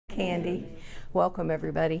Candy. Welcome,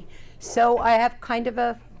 everybody. So I have kind of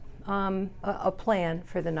a plan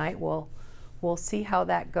for the night. We'll see how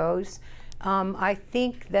that goes. I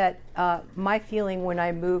think that my feeling when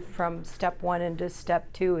I move from step 1 into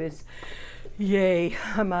step 2 is, yay,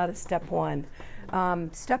 I'm out of step 1.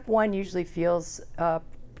 Step 1 usually feels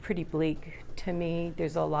pretty bleak to me.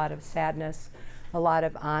 There's a lot of sadness, a lot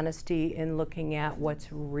of honesty in looking at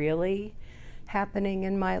what's really happening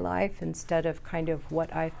in my life instead of kind of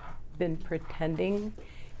what I've been pretending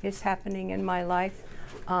is happening in my life.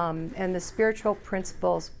 And the spiritual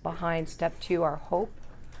principles behind step 2 are hope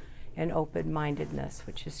and open-mindedness,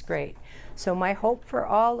 which is great. So my hope for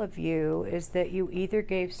all of you is that you either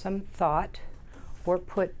gave some thought or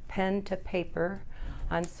put pen to paper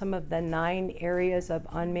on some of the 9 areas of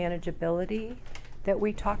unmanageability that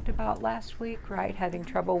we talked about last week, right? Having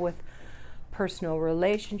trouble with personal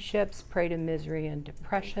relationships, prey to misery and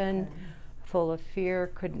depression, full of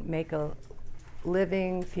fear, couldn't make a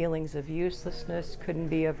living, feelings of uselessness, couldn't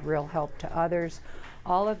be of real help to others.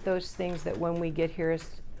 All of those things that when we get here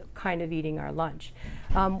is kind of eating our lunch.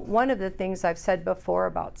 One of the things I've said before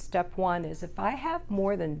about step 1 is if I have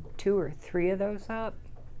more than 2 or 3 of those up,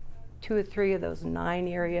 2 or 3 of those 9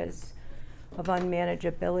 areas of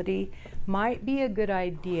unmanageability, might be a good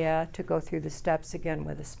idea to go through the steps again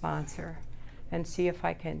with a sponsor and see if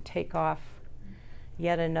I can take off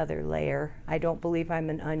yet another layer. I don't believe I'm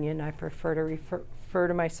an onion. I prefer to refer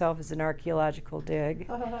to myself as an archaeological dig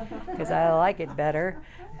because I like it better.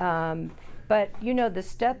 But you know, the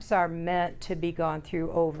steps are meant to be gone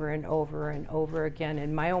through over and over and over again.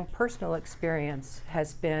 And my own personal experience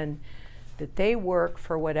has been that they work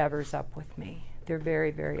for whatever's up with me. They're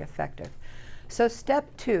very, very effective. So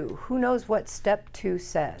step 2, who knows what step 2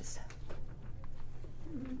 says?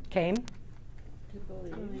 Came?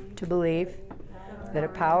 To believe that a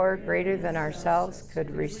power greater than ourselves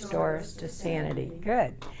could restore us to sanity.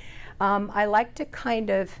 Good. I like to kind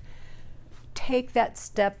of take that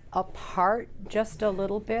step apart just a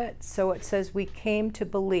little bit. So it says we came to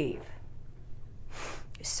believe.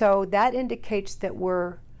 So that indicates that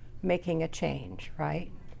we're making a change,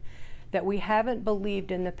 right? That we haven't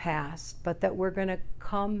believed in the past, but that we're going to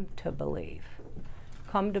come to believe.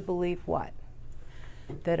 Come to believe what?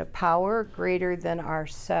 That a power greater than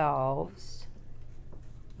ourselves,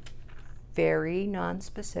 very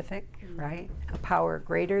non-specific, right? A power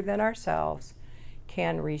greater than ourselves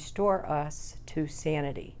can restore us to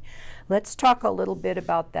sanity. Let's talk a little bit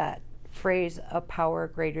about that phrase, a power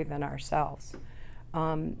greater than ourselves.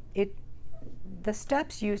 The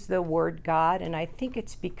steps use the word God, and I think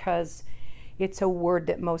it's because it's a word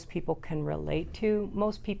that most people can relate to.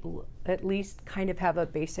 Most people at least kind of have a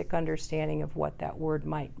basic understanding of what that word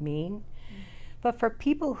might mean. But for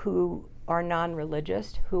people who are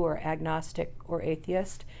non-religious, who are agnostic or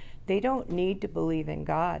atheist, they don't need to believe in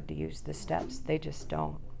God to use the steps. They just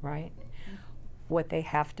don't, right? What they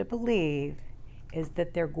have to believe is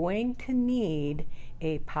that they're going to need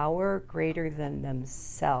a power greater than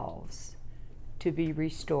themselves to be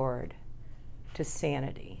restored to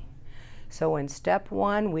sanity. So in step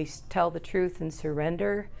 1, we tell the truth and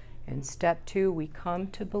surrender. In step 2, we come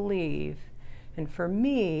to believe. And for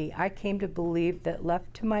me, I came to believe that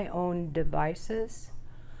left to my own devices,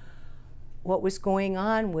 what was going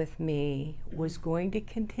on with me was going to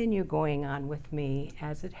continue going on with me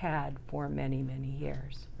as it had for many, many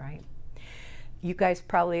years, right? You guys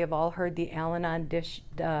probably have all heard the Al-Anon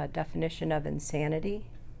definition of insanity.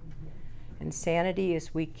 Insanity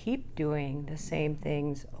is we keep doing the same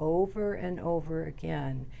things over and over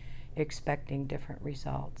again, expecting different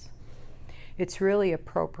results. It's really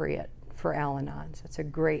appropriate for Al-Anons. It's a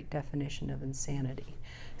great definition of insanity.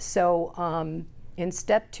 So in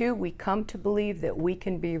step 2, we come to believe that we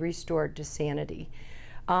can be restored to sanity.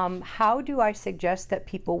 How do I suggest that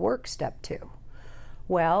people work step 2?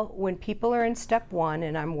 Well, when people are in step 1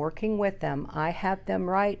 and I'm working with them, I have them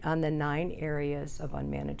write on the 9 areas of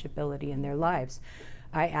unmanageability in their lives.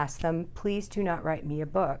 I ask them, please do not write me a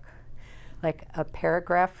book. Like a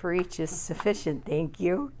paragraph for each is sufficient, thank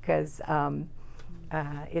you, because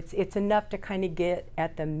it's enough to kind of get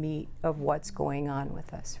at the meat of what's going on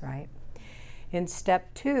with us, right? In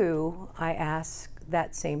step 2, I ask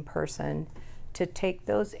that same person to take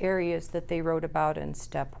those areas that they wrote about in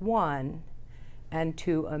step 1 and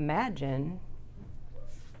to imagine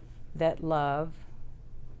that love,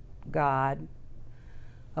 God,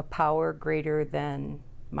 a power greater than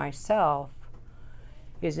myself,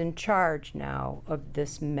 is in charge now of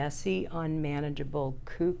this messy, unmanageable,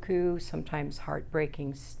 cuckoo, sometimes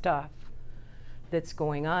heartbreaking stuff that's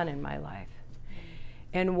going on in my life.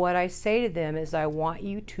 And what I say to them is, I want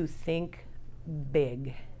you to think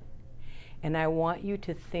big. And I want you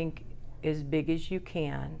to think as big as you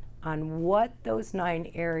can on what those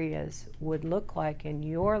 9 areas would look like in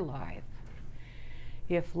your life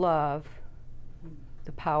if love,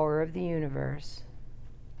 the power of the universe,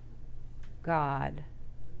 God,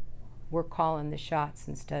 were calling the shots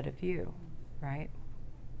instead of you, right?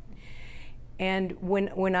 And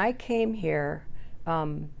when I came here,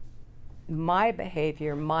 my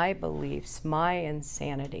behavior, my beliefs, my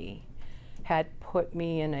insanity had put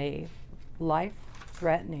me in a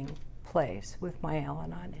life-threatening place with my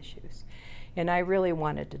Al-Anon issues. And I really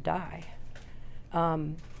wanted to die.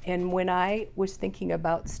 And when I was thinking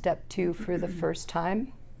about step 2 for the first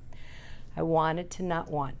time, I wanted to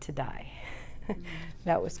not want to die.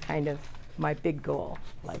 That was kind of my big goal,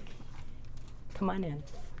 like, come on in,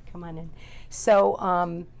 come on in.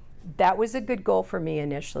 So that was a good goal for me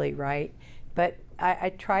initially, right? But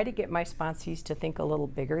I try to get my sponsees to think a little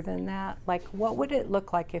bigger than that. Like, what would it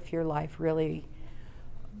look like if your life really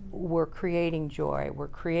were creating joy, were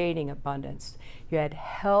creating abundance, you had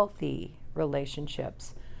healthy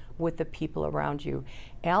relationships with the people around you?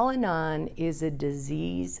 Al-Anon is a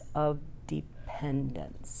disease of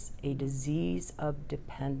dependence, a disease of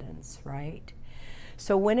dependence, right?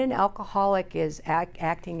 So when an alcoholic is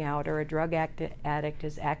acting out, or a drug addict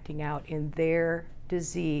is acting out in their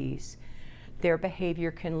disease, their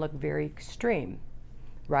behavior can look very extreme,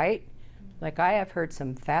 right? Like, I have heard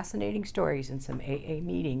some fascinating stories in some AA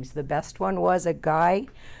meetings. The best one was a guy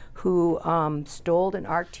who stole an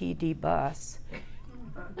RTD bus,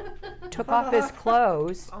 took off his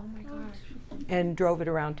clothes, Oh my gosh. and drove it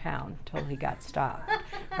around town till he got stopped,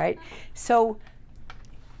 right? So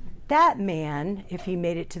that man, if he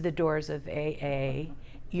made it to the doors of AA,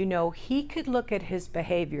 you know, he could look at his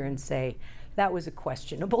behavior and say, that was a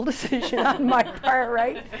questionable decision on my part,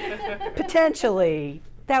 right? Potentially,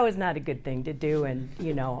 that was not a good thing to do, and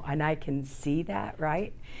you know, and I can see that,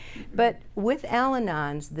 right? But with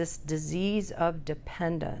Al-Anon's, this disease of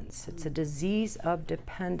dependence, it's a disease of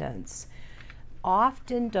dependence,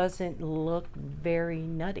 often doesn't look very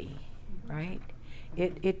nutty, right?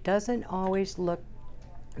 It doesn't always look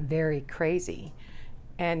very crazy,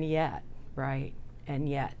 and yet, right? And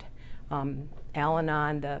yet,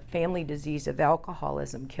 Al-Anon, the family disease of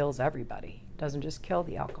alcoholism, kills everybody. It doesn't just kill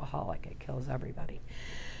the alcoholic, it kills everybody.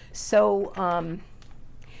 So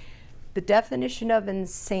the definition of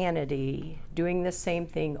insanity, doing the same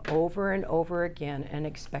thing over and over again and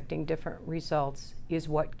expecting different results, is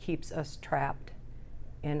what keeps us trapped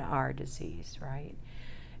in our disease, right?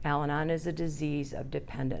 Al-Anon is a disease of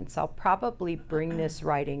dependence. I'll probably bring this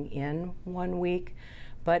writing in one week,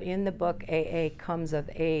 but in the book AA Comes of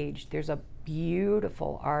Age, there's a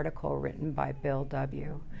beautiful article written by Bill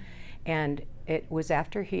W. And it was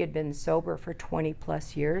after he had been sober for 20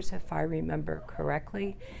 plus years, if I remember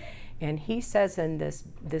correctly. And he says in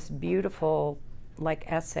this beautiful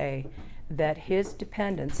essay that his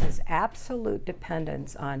dependence, his absolute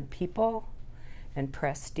dependence on people and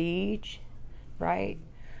prestige, right?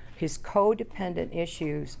 His codependent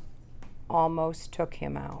issues almost took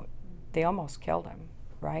him out. They almost killed him,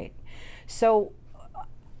 right? So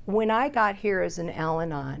when I got here as an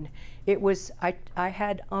Al-Anon, it was, I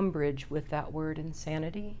had umbrage with that word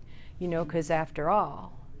insanity, you know, because after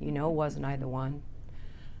all, you know, wasn't I the one?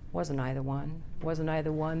 Wasn't I the one? Wasn't I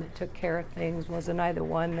the one that took care of things? Wasn't I the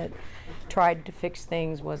one that tried to fix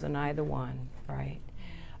things? Wasn't I the one, right?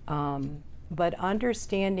 But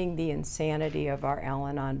understanding the insanity of our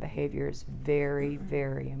Al-Anon behavior is very,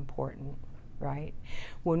 very important, right?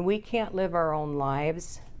 When we can't live our own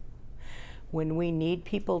lives, when we need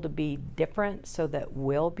people to be different so that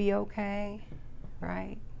we'll be okay,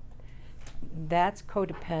 right? That's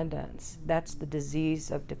codependence. That's the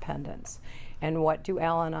disease of dependence. And what do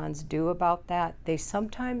Al-Anons do about that? They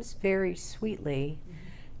sometimes very sweetly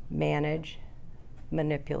manage,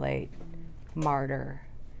 manipulate, martyr,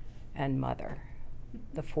 and mother.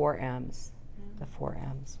 The 4 M's. The 4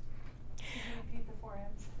 M's. Can you repeat the 4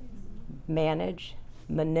 M's, please? Manage,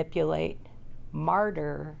 manipulate,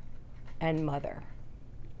 martyr, and mother.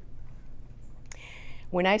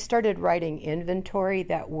 When I started writing inventory,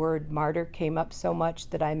 that word martyr came up so much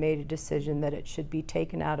that I made a decision that it should be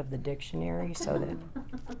taken out of the dictionary so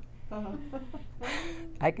that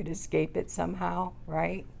I could escape it somehow,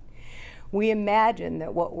 right? We imagine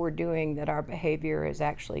that what we're doing, that our behavior is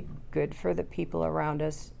actually good for the people around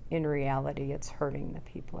us. In reality, it's hurting the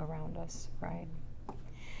people around us, right?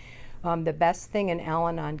 The best thing an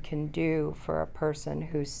Al-Anon can do for a person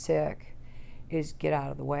who's sick is get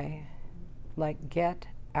out of the way. Like, get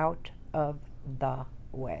out of the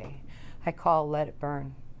way. I call let it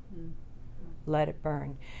burn. Let it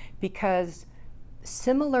burn. Because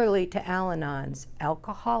similarly to Al-Anons,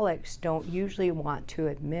 alcoholics don't usually want to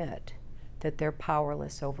admit that they're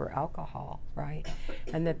powerless over alcohol, right?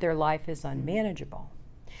 And that their life is unmanageable.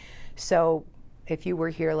 So if you were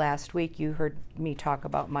here last week, you heard me talk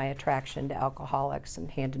about my attraction to alcoholics and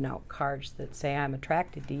handing out cards that say, I'm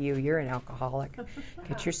attracted to you, you're an alcoholic.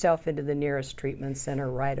 Get yourself into the nearest treatment center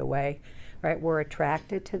right away, right? We're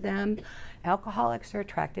attracted to them. Alcoholics are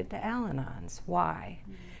attracted to Al-Anons. Why?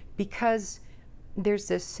 Because there's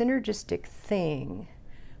this synergistic thing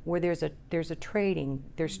where there's trading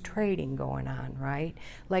going on, right?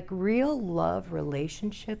 Like real love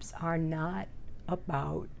relationships are not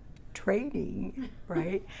about trading,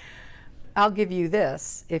 right? I'll give you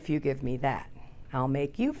this if you give me that. I'll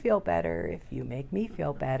make you feel better if you make me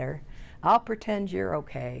feel better. I'll pretend you're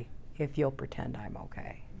okay if you'll pretend I'm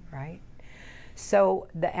okay, right? So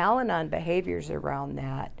the Al-Anon behaviors around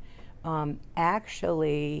that,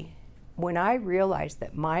 actually, when I realized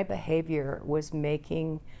that my behavior was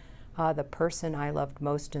making the person I loved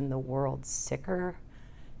most in the world sicker,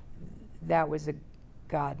 that was a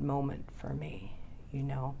God moment for me, you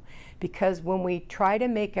know. Because when we try to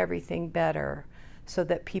make everything better so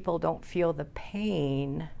that people don't feel the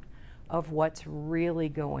pain of what's really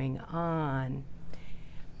going on,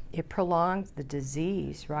 it prolongs the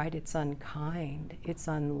disease, right? It's unkind. It's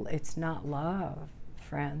not love,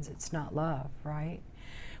 friends. It's not love, right?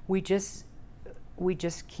 We just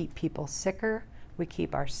keep people sicker. We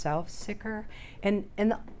keep ourselves sicker. And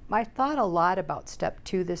I thought a lot about step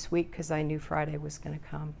 2 this week because I knew Friday was going to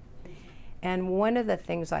come. And one of the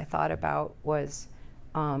things I thought about was,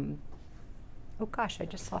 oh gosh, I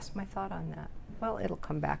just lost my thought on that. Well, it'll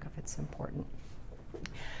come back if it's important.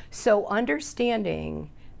 So understanding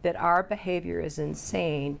that our behavior is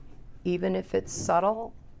insane, even if it's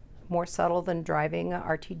subtle, more subtle than driving a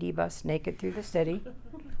RTD bus naked through the city,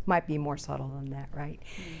 might be more subtle than that, right?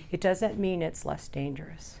 It doesn't mean it's less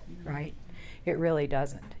dangerous, right? It really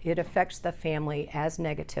doesn't. It affects the family as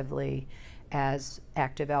negatively as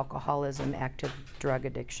active alcoholism, active drug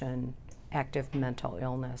addiction, active mental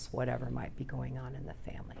illness, whatever might be going on in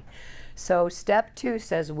the family. So step 2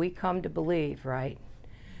 says we come to believe, right,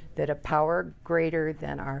 that a power greater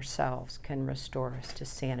than ourselves can restore us to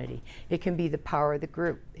sanity. It can be the power of the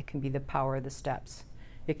group. It can be the power of the steps.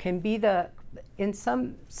 It can be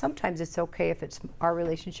sometimes it's okay if it's our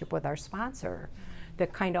relationship with our sponsor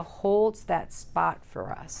that kind of holds that spot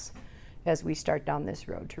for us as we start down this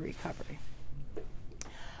road to recovery.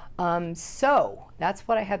 So that's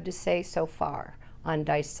what I have to say so far on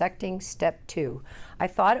dissecting step 2. I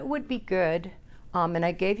thought it would be good, and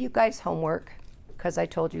I gave you guys homework because I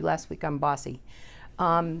told you last week I'm bossy.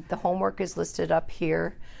 The homework is listed up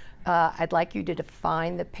here. I'd like you to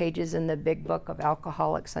define the pages in the big book of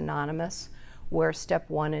Alcoholics Anonymous where step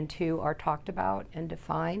 1 and 2 are talked about and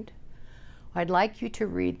defined. I'd like you to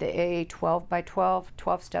read the AA 12 by 12,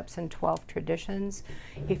 12 steps and 12 traditions.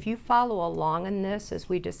 If you follow along in this as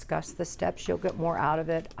we discuss the steps, you'll get more out of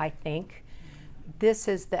it, I think. This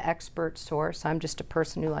is the expert source. I'm just a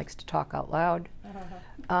person who likes to talk out loud.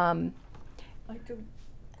 I don't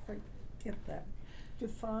quite get that.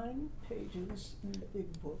 Define pages in the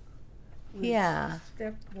big book. Yeah.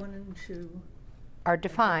 Step 1 and 2 are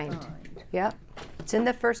defined. Yep. It's in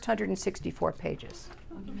the first 164 pages.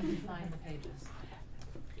 Define the pages.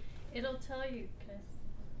 It'll tell you,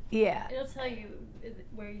 Yeah. it'll tell you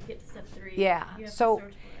where you get to step 3. Yeah. You have So to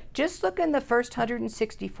search for it. just look in the first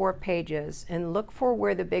 164 pages and look for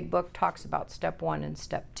where the big book talks about step 1 and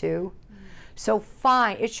step 2. So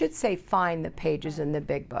it should say find the pages in the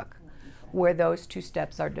big book where those 2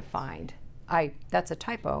 steps are defined. That's a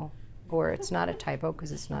typo, or it's not a typo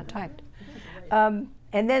because it's not typed.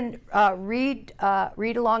 And then read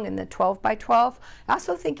along in the 12 by 12. I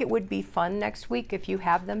also think it would be fun next week if you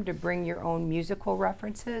have them to bring your own musical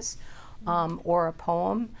references or a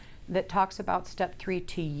poem that talks about step 3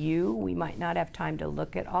 to you. We might not have time to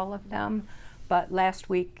look at all of them, but last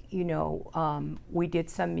week, you know, we did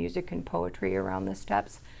some music and poetry around the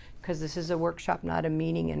steps because this is a workshop, not a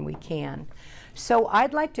meeting, and we can. So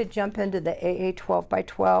I'd like to jump into the AA 12 by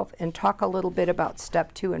 12 and talk a little bit about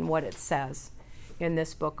step 2 and what it says in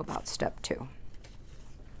this book about step 2.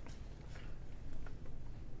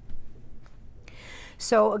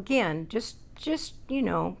 So again, just you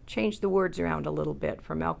know, change the words around a little bit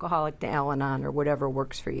from alcoholic to Al-Anon or whatever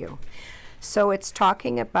works for you. So it's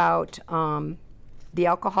talking about the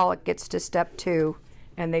alcoholic gets to step 2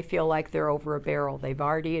 and they feel like they're over a barrel. They've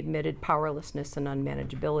already admitted powerlessness and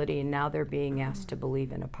unmanageability, and now they're being asked to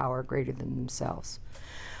believe in a power greater than themselves.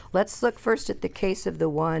 Let's look first at the case of the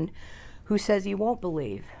one who says he won't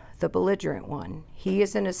believe the belligerent one. He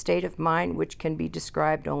is in a state of mind which can be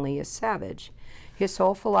described only as savage. His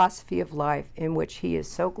whole philosophy of life, in which he is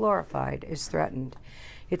so glorified, is threatened.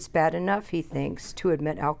 It's bad enough, he thinks, to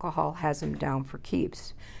admit alcohol has him down for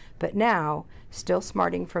keeps. But now, still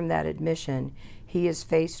smarting from that admission, he is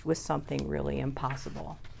faced with something really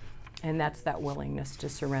impossible. And that's that willingness to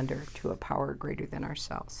surrender to a power greater than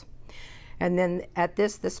ourselves. And then at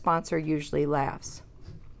this, the sponsor usually laughs.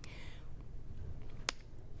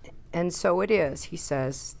 And so it is, he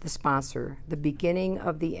says, the sponsor, the beginning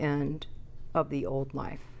of the end of the old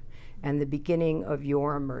life and the beginning of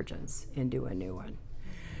your emergence into a new one.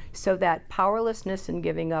 So that powerlessness and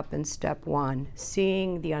giving up in step one,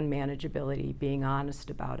 seeing the unmanageability, being honest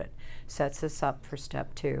about it, sets us up for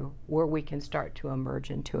step two, where we can start to emerge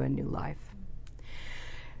into a new life.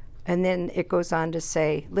 And then it goes on to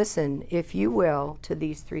say, listen, if you will, to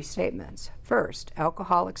these three statements. First,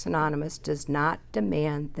 Alcoholics Anonymous does not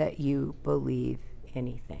demand that you believe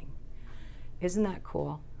anything. Isn't that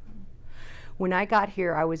cool? When I got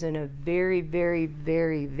here, I was in a very, very,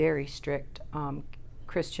 very, very strict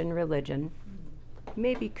Christian religion.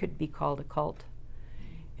 Maybe could be called a cult.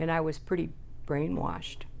 And I was pretty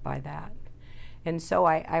brainwashed by that. And so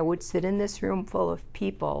I would sit in this room full of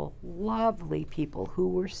people, lovely people, who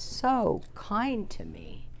were so kind to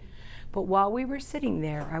me. But while we were sitting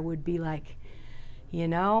there, I would be like, you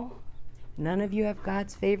know, none of you have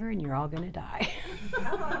God's favor and you're all going to die.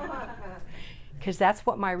 Because that's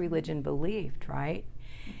what my religion believed, right?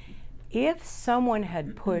 If someone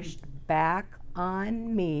had pushed back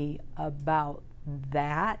on me about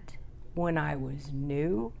that when I was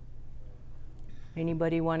new,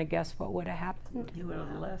 anybody want to guess what would have happened? You would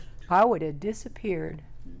have left. I would have disappeared.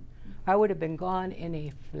 I would have been gone in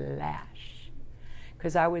a flash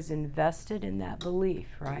because I was invested in that belief,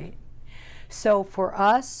 right? So for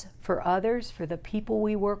us, for others, for the people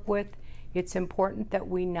we work with, it's important that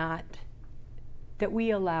we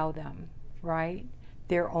allow them, right?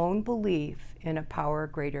 Their own belief in a power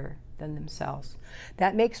greater than themselves.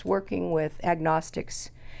 That makes working with agnostics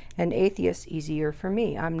and atheists easier for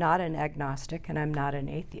me. I'm not an agnostic and I'm not an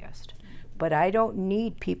atheist, but I don't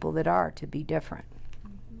need people that are to be different.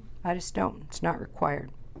 I just don't. It's not required.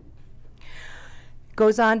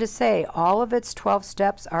 Goes on to say, all of its 12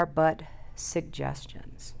 steps are but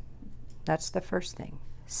suggestions. That's the first thing.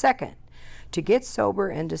 Second, to get sober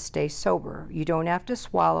and to stay sober, you don't have to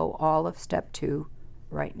swallow all of step 2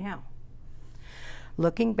 right now.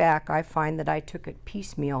 Looking back, I find that I took it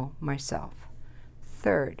piecemeal myself.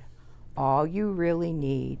 Third, all you really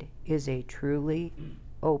need is a truly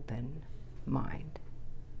open mind,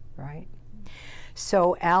 right?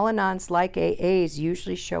 So Al-Anons, like AAs,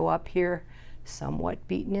 usually show up here somewhat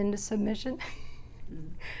beaten into submission.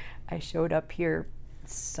 I showed up here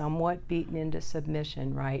somewhat beaten into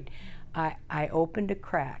submission, right? I opened a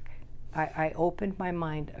crack. I opened my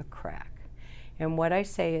mind a crack. And what I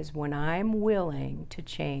say is when I'm willing to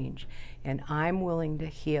change and I'm willing to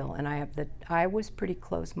heal, and I was pretty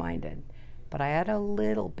close-minded, but I had a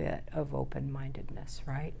little bit of open-mindedness,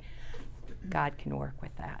 right? God can work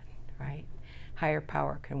with that, right? Higher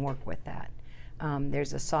power can work with that.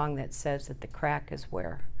 There's a song that says that the crack is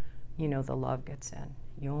where, you know, the love gets in.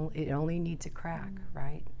 It only needs a crack,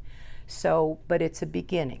 right? So, but it's a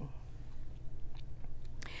beginning.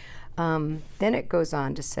 Then it goes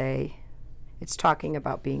on to say, it's talking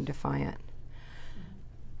about being defiant.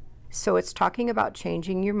 So it's talking about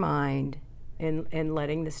changing your mind and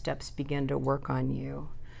letting the steps begin to work on you.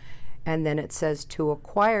 And then it says, to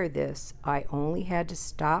acquire this, I only had to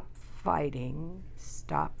stop fighting,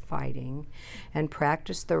 and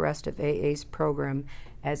practice the rest of AA's program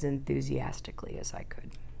as enthusiastically as I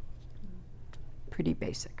could. Pretty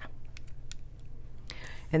basic.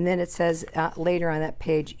 And then it says later on that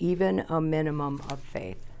page, even a minimum of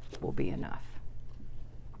faith will be enough.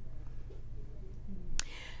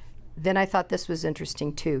 Then I thought this was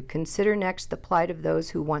interesting too. Consider next the plight of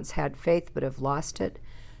those who once had faith but have lost it.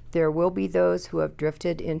 There will be those who have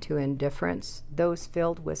drifted into indifference, those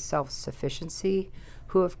filled with self-sufficiency,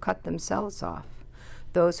 who have cut themselves off,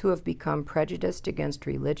 those who have become prejudiced against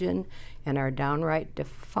religion and are downright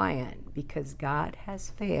defiant because God has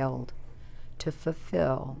failed to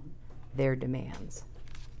fulfill their demands.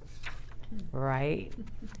 Right?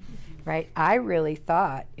 Right? I really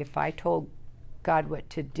thought if I told God what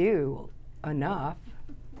to do enough,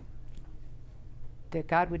 that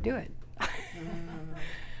God would do it.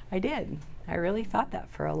 I did. I really thought that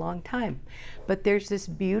for a long time. But there's this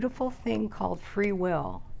beautiful thing called free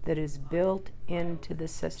will that is built into the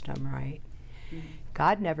system, right? Mm-hmm.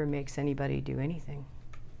 God never makes anybody do anything.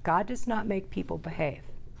 God does not make people behave.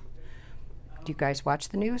 Do you guys watch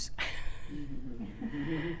the news?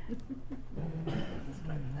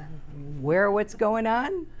 What's going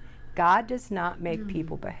on? God does not make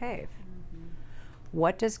people behave.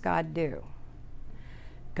 What does God do?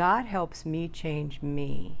 God helps me, change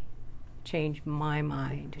my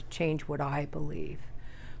mind, change what I believe,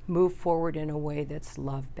 move forward in a way that's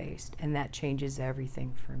love-based, and that changes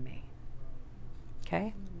everything for me.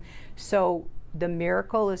 Okay? So the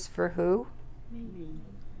miracle is for who? Me.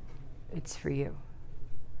 It's for you.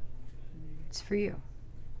 It's for you.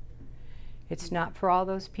 It's not for all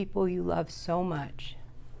those people you love so much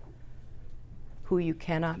who you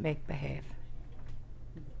cannot make behave.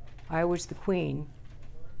 I was the queen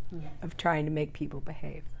of trying to make people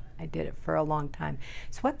behave. I did it for a long time.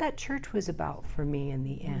 It's what that church was about for me in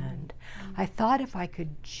the end. I thought if I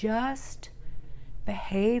could just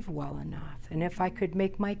behave well enough, and if I could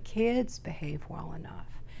make my kids behave well enough,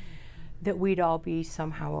 that we'd all be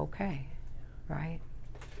somehow okay, right?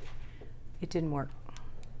 It didn't work.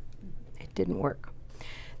 It didn't work.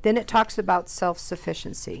 Then it talks about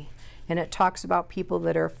self-sufficiency, and it talks about people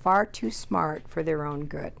that are far too smart for their own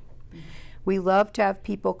good. We love to have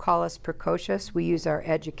people call us precocious. We use our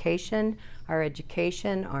education,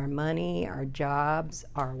 our money, our jobs,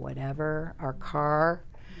 our whatever, our car,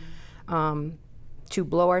 to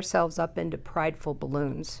blow ourselves up into prideful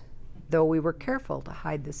balloons, though we were careful to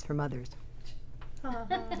hide this from others.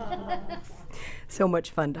 So much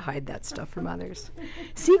fun to hide that stuff from others.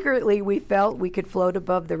 Secretly, we felt we could float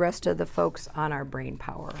above the rest of the folks on our brain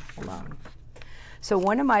power alone. So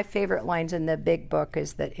one of my favorite lines in the big book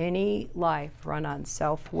is that any life run on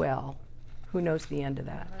self-will, who knows the end of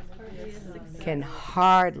that? Can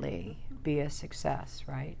hardly be a success,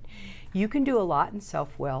 right? You can do a lot in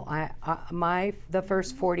self-will. The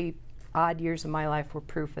first 40 odd years of my life were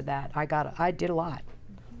proof of that. I did a lot.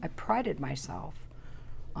 I prided myself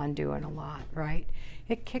on doing a lot, right?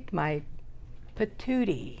 It kicked my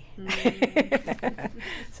patootie,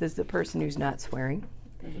 says the person who's not swearing.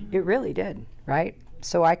 It really did, right?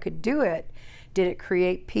 So I could do it. Did it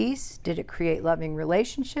create peace? Did it create loving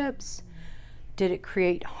relationships? Did it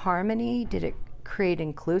create harmony? Did it create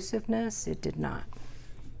inclusiveness? It did not.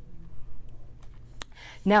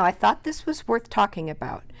 Now, I thought this was worth talking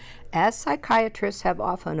about. As psychiatrists have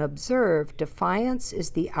often observed, defiance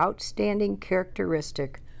is the outstanding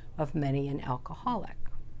characteristic of many an alcoholic.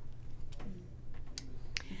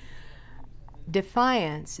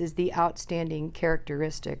 Defiance is the outstanding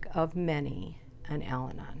characteristic of many an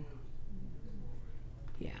Al-Anon.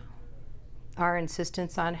 Yeah. Our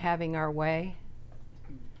insistence on having our way,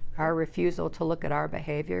 our refusal to look at our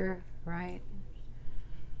behavior, right?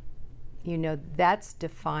 You know, that's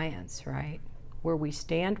defiance, right? Where we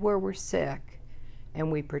stand where we're sick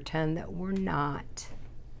and we pretend that we're not,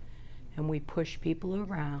 and we push people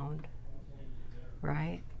around,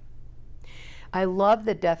 right? I love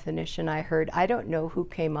the definition I heard. I don't know who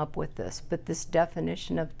came up with this, but this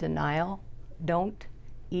definition of denial: don't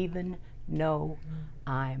even know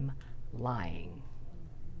I'm lying.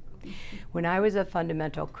 When I was a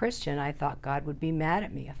fundamental Christian, I thought God would be mad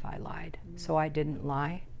at me if I lied, so I didn't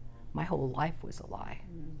lie. My whole life was a lie.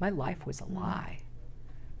 My life was a lie.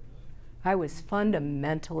 I was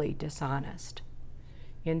fundamentally dishonest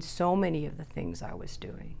in so many of the things I was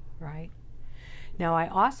doing, right? Now, I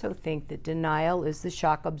also think that denial is the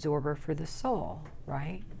shock absorber for the soul,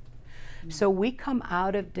 right? So we come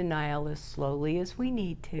out of denial as slowly as we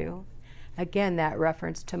need to. Again, that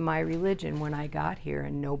reference to my religion when I got here,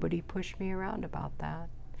 and nobody pushed me around about that.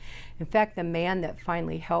 In fact, the man that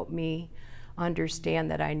finally helped me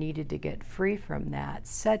understand that I needed to get free from that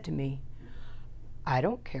said to me, I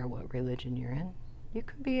don't care what religion you're in. You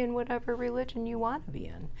can be in whatever religion you want to be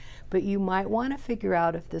in, but you might want to figure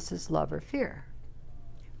out if this is love or fear,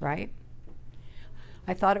 right?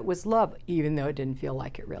 I thought it was love, even though it didn't feel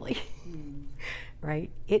like it really,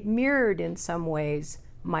 right? It mirrored in some ways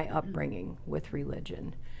my upbringing with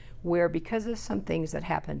religion, where because of some things that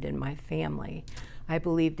happened in my family, I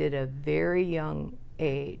believed at a very young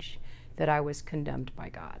age that I was condemned by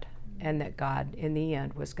God, and that God, in the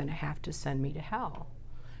end, was going to have to send me to hell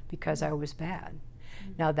because I was bad.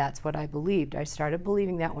 Now, that's what I believed. I started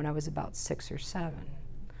believing that when I was about 6 or 7.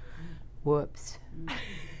 Whoops.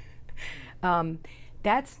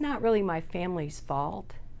 That's not really my family's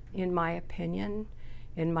fault, in my opinion.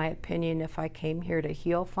 In my opinion, if I came here to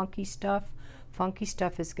heal funky stuff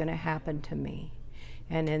is going to happen to me.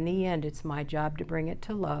 And in the end, it's my job to bring it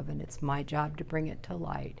to love, and it's my job to bring it to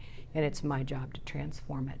light, and it's my job to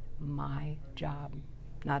transform it. My job,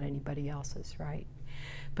 not anybody else's, right?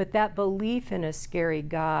 But that belief in a scary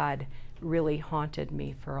God really haunted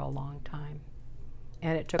me for a long time.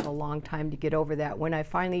 And it took a long time to get over that. When I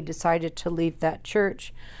finally decided to leave that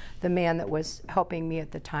church, the man that was helping me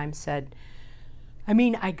at the time said,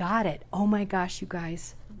 I got it. Oh my gosh, you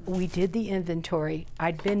guys. We did the inventory.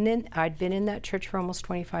 I'd been in that church for almost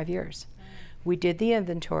 25 years. We did the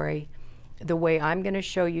inventory the way I'm going to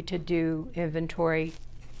show you to do inventory.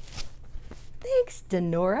 Thanks,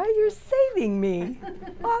 Denora, you're saving me.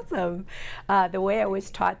 Awesome. The way I was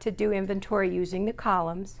taught to do inventory using the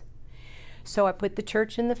columns. So I put the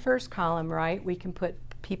church in the first column, right? We can put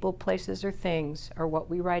people, places, or things, or what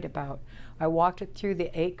we write about. I walked it through the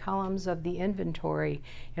 8 columns of the inventory,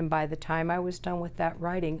 and by the time I was done with that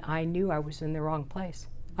writing, I knew I was in the wrong place.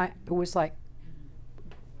 It was like,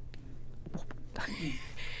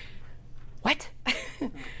 what?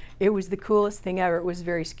 It was the coolest thing ever. It was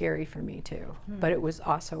very scary for me too, but it was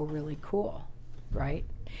also really cool, right?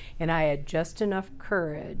 And I had just enough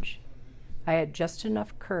courage.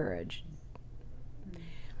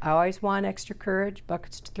 I always want extra courage,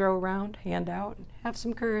 buckets to throw around, hand out, have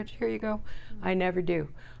some courage, here you go. I never do.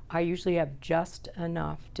 I usually have just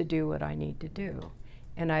enough to do what I need to do.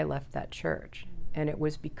 And I left that church. And it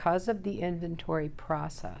was because of the inventory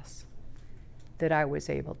process that I was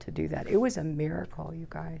able to do that. It was a miracle, you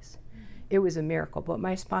guys. It was a miracle. But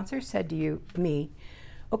my sponsor said to me,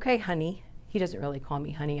 okay, honey. He doesn't really call me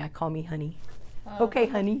honey. I call me honey. Okay,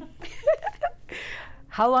 honey.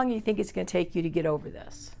 How long do you think it's going to take you to get over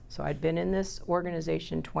this? So I'd been in this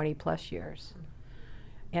organization 20 plus years.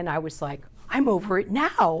 And I was like, I'm over it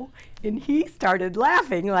now. And he started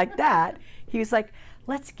laughing like that. He was like,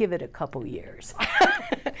 let's give it a couple years.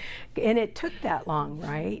 And it took that long,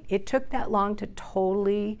 right? It took that long to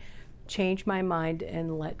totally change my mind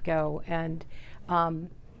and let go. And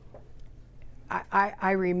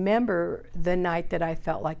I remember the night that I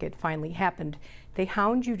felt like it finally happened. They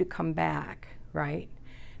hound you to come back, right?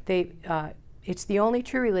 It's the only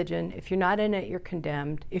true religion. If you're not in it, you're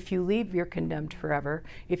condemned. If you leave, you're condemned forever.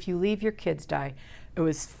 If you leave, your kids die. It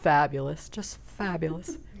was fabulous, just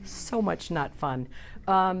fabulous. So much not fun.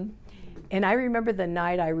 And I remember the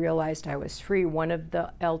night I realized I was free, one of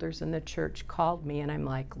the elders in the church called me, and I'm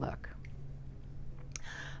like, look,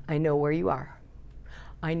 I know where you are.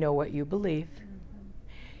 I know what you believe.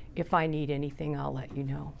 If I need anything, I'll let you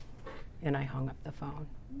know. And I hung up the phone.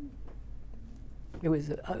 It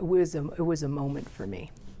was a moment for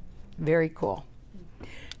me. Very cool.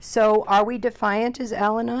 So are we defiant as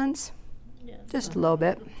Al-Anons? Yes. Just a little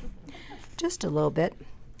bit. Just a little bit.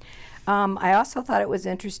 I also thought it was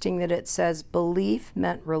interesting that it says belief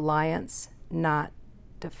meant reliance, not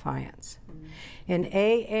defiance. In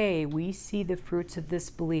AA, we see the fruits of this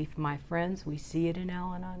belief. My friends, we see it in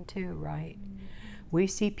Al-Anon too, right? We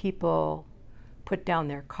see people put down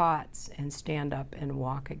their cots and stand up and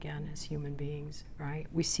walk again as human beings, right?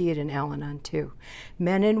 We see it in Al-Anon too.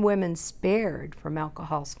 Men and women spared from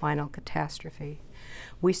alcohol's final catastrophe.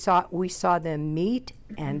 We saw them meet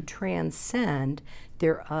and transcend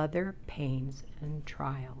their other pains and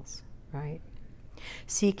trials, right?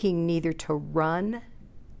 Seeking neither to run,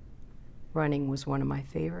 running was one of my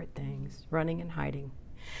favorite things, running and hiding.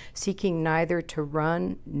 Seeking neither to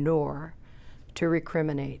run nor to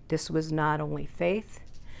recriminate. This was not only faith,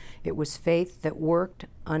 it was faith that worked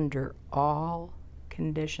under all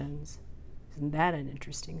conditions. Isn't that an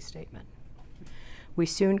interesting statement? We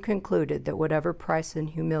soon concluded that whatever price in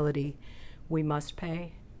humility we must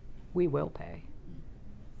pay, we will pay.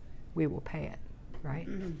 We will pay it, right?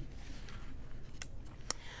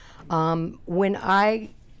 When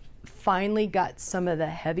I finally got some of the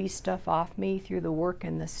heavy stuff off me through the work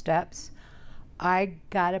and the steps, I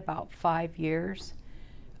got about 5 years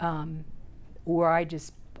where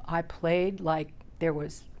I played like there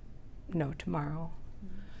was no tomorrow.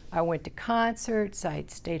 I went to concerts, I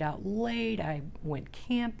stayed out late, I went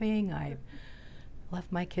camping, I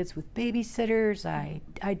left my kids with babysitters, I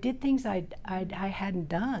did things I hadn't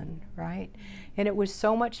done, right? And it was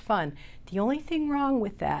so much fun. The only thing wrong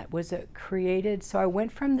with that was it created, so I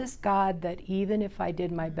went from this God that even if I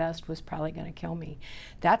did my best was probably going to kill me.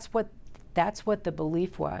 That's what the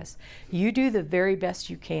belief was. You do the very best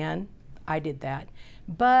you can. I did that.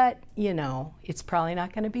 But, you know, it's probably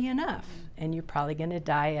not going to be enough. And you're probably going to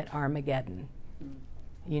die at Armageddon.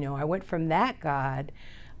 You know, I went from that God,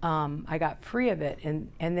 I got free of it. And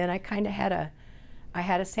then I kind of had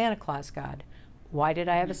a Santa Claus God. Why did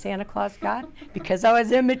I have a Santa Claus God? Because I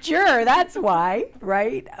was immature, that's why,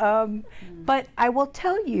 right? But I will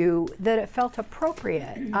tell you that it felt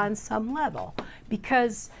appropriate on some level,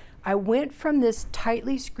 because I went from this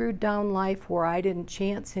tightly screwed down life where I didn't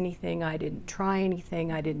chance anything, I didn't try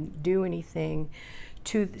anything, I didn't do anything,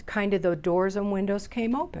 to kind of the doors and windows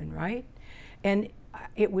came open, right? And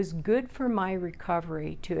it was good for my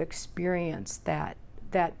recovery to experience that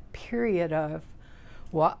period of,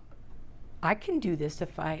 well, I can do this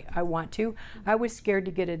if I want to. I was scared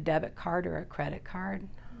to get a debit card or a credit card.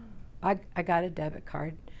 I got a debit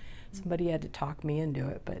card. Somebody had to talk me into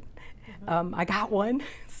it, but I got one.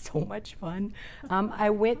 So much fun. I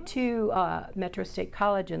went to Metro State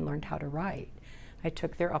College and learned how to write. I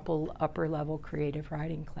took their upper level creative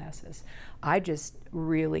writing classes. I just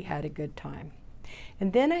really had a good time.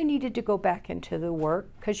 And then I needed to go back into the work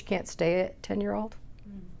because you can't stay a 10-year-old.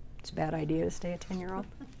 It's a bad idea to stay a 10-year-old.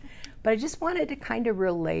 But I just wanted to kind of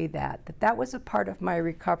relay that was a part of my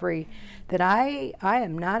recovery, that I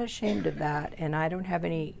am not ashamed of that, and I don't have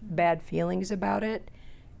any bad feelings about it.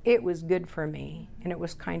 It was good for me, and it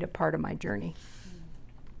was kind of part of my journey.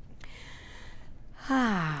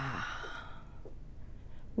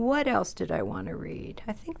 What else did I want to read?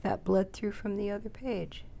 I think that bled through from the other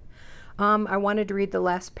page. I wanted to read the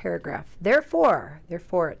last paragraph. Therefore,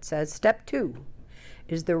 it says, step 2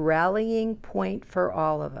 is the rallying point for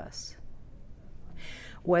all of us.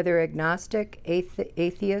 Whether agnostic,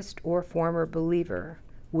 atheist, or former believer,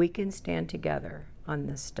 we can stand together on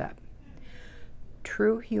this step.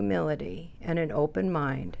 True humility and an open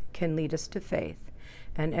mind can lead us to faith,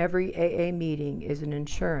 and every AA meeting is an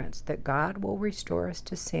assurance that God will restore us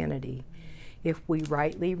to sanity if we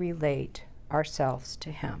rightly relate ourselves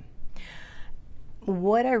to Him.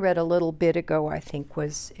 What I read a little bit ago, I think,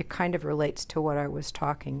 it kind of relates to what I was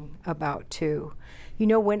talking about too. You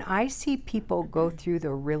know, when I see people go through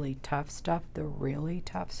the really tough stuff,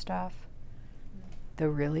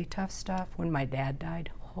 when my dad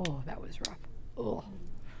died, oh, that was rough. Oh,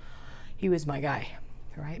 he was my guy,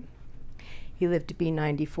 right? He lived to be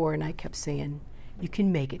 94, and I kept saying, you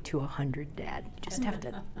can make it to 100, Dad. You just have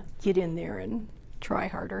to get in there and try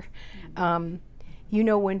harder. You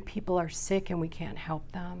know, when people are sick and we can't help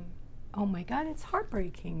them, oh my God, it's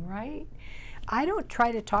heartbreaking, right? I don't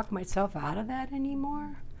try to talk myself out of that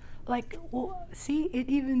anymore. Like, well, see, it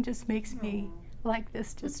even just makes me like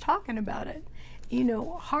this just talking about it. You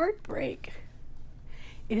know, heartbreak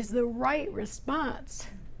is the right response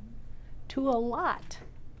to a lot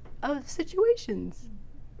of situations,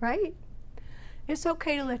 right? It's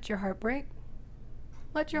okay to let your heart break.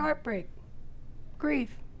 Let your heart break.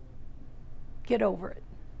 Grieve. Get over it,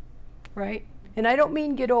 right? And I don't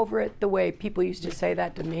mean get over it the way people used to say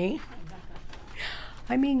that to me.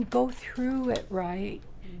 I mean go through it, right?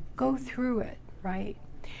 Go through it, right?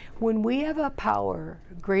 When we have a power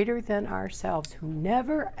greater than ourselves who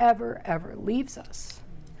never, ever, ever leaves us,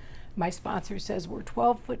 my sponsor says we're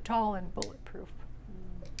 12 foot tall and bulletproof.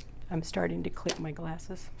 I'm starting to click my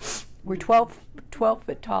glasses. We're 12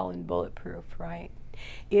 foot tall and bulletproof, right?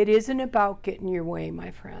 It isn't about getting your way,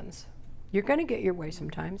 my friends. You're going to get your way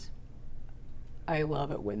sometimes. I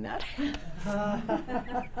love it when that happens.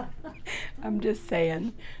 I'm just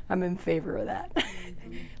saying, I'm in favor of that.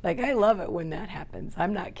 Like, I love it when that happens.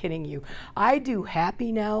 I'm not kidding you. I do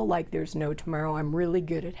happy now like there's no tomorrow. I'm really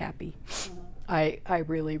good at happy. I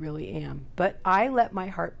really, really am. But I let my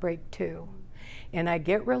heart break too. And I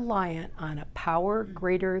get reliant on a power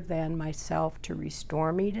greater than myself to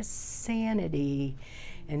restore me to sanity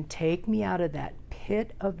and take me out of that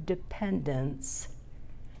pit of dependence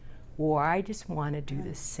where I just want to do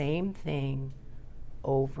the same thing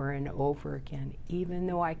over and over again, even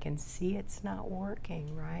though I can see it's not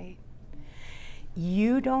working, right?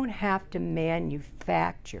 You don't have to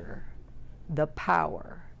manufacture the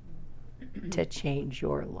power to change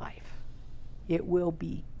your life. It will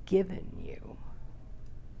be given you.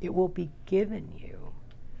 It will be given you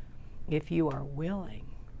if you are willing,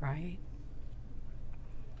 right?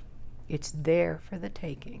 It's there for the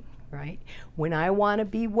taking, right? When I want to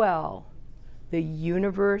be well, the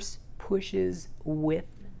universe pushes with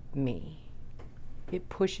me. It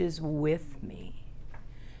pushes with me,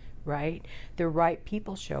 right? The right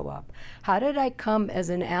people show up. How did I come as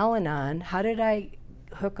an Al-Anon? How did I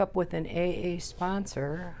hook up with an AA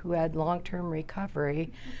sponsor who had long-term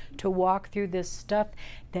recovery to walk through this stuff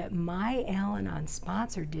that my Al-Anon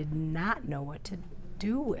sponsor did not know what to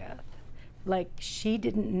do with? Like, she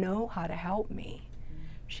didn't know how to help me.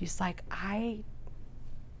 She's like, I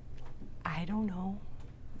don't know.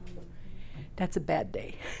 That's a bad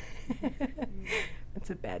day. That's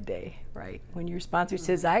a bad day, right? When your sponsor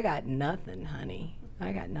says, I got nothing, honey.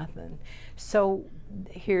 I got nothing. So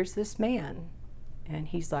here's this man. And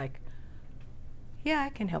he's like, yeah, I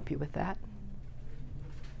can help you with that.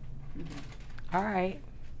 All right,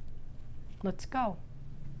 let's go,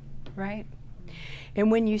 right? And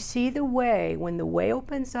when you see the way, when the way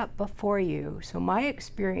opens up before you, so my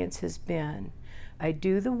experience has been, I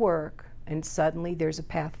do the work, and suddenly there's a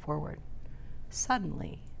path forward.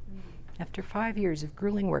 Suddenly. After 5 years of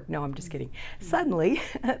grueling work, no, I'm just kidding. Suddenly,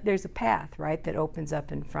 there's a path, right, that opens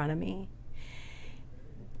up in front of me.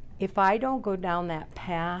 If I don't go down that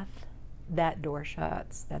path, that door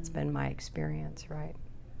shuts. That's been my experience, right?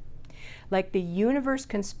 Like the universe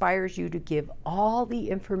conspires you to give all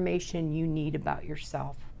the information you need about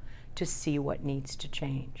yourself to see what needs to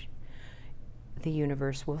change. The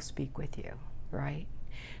universe will speak with you, right?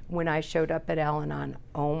 When I showed up at Al-Anon,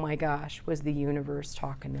 oh my gosh, was the universe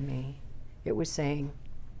talking to me. It was saying,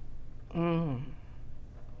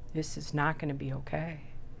 this is not going to be okay.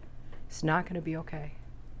 It's not going to be okay.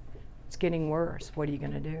 It's getting worse. What are you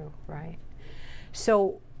going to do, right?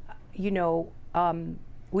 So, you know,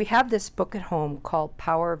 we have this book at home called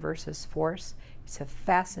Power versus Force. It's a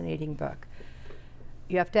fascinating book.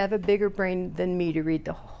 You have to have a bigger brain than me to read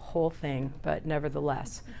the whole thing, but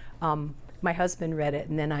nevertheless. My husband read it,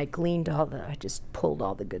 and then I just pulled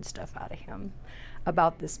all the good stuff out of him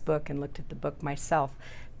about this book and looked at the book myself.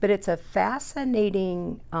 But it's a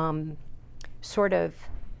fascinating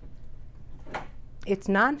it's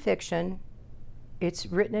nonfiction. It's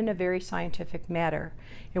written in a very scientific manner.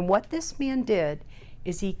 And what this man did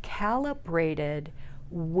is he calibrated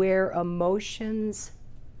where emotions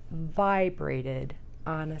vibrated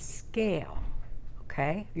on a scale.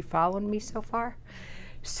 Okay, you following me so far?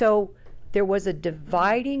 So there was a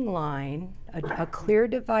dividing line, a clear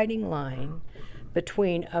dividing line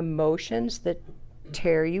between emotions that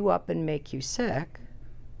tear you up and make you sick,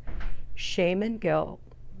 shame and guilt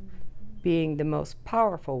being the most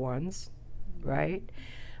powerful ones, right?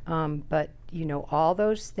 But, you know, all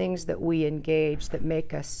those things that we engage that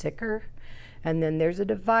make us sicker, and then there's a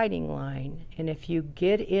dividing line. And if you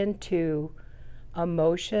get into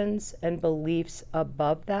emotions and beliefs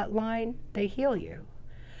above that line, they heal you.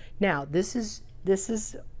 Now, this is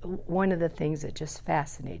one of the things that just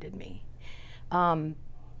fascinated me.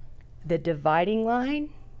 The dividing line,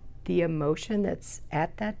 the emotion that's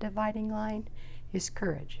at that dividing line is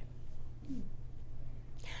courage.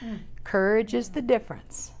 Courage is the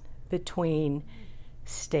difference between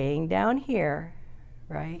staying down here,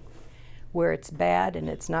 right, where it's bad and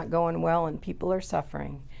it's not going well and people are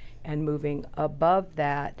suffering, and moving above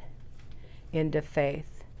that into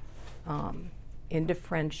faith, into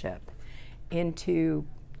friendship, into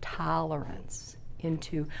tolerance,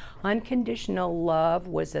 into unconditional love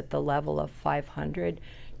was at the level of 500.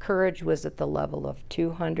 Courage was at the level of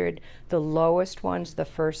 200. The lowest ones, the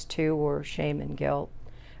first two, were shame and guilt.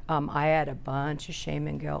 I had a bunch of shame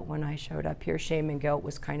and guilt when I showed up here. Shame and guilt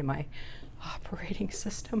was kind of my operating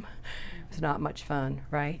system. It was not much fun,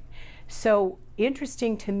 right? So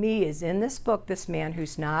interesting to me is in this book, this man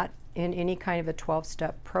who's not in any kind of a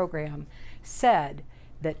 12-step program said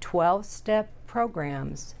that 12-step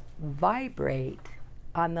programs vibrate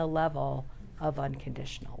on the level of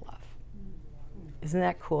unconditional love. Isn't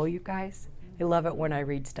that cool, you guys? I love it when I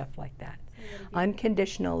read stuff like that.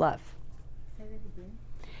 Unconditional love.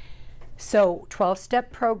 So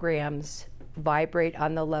 12-step programs vibrate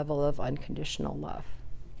on the level of unconditional love.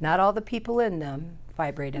 Not all the people in them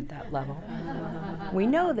vibrate at that level. We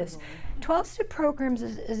know this. 12-step programs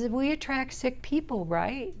is we attract sick people,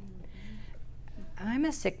 right? I'm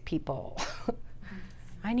a sick people.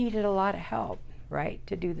 I needed a lot of help, right,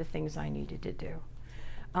 to do the things I needed to do.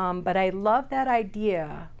 But I love that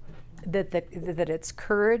idea that it's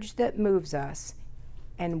courage that moves us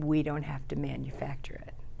and we don't have to manufacture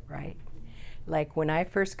it, right? Like when I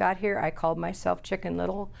first got here, I called myself Chicken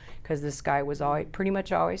Little because the sky was pretty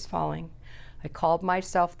much always falling. I called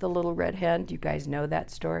myself the little red hen. Do you guys know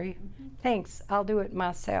that story? Thanks, I'll do it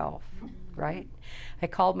myself, right? I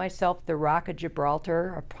called myself the Rock of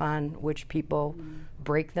Gibraltar upon which people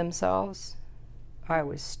break themselves. I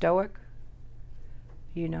was stoic,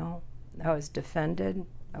 you know. I was defended.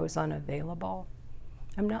 I was unavailable.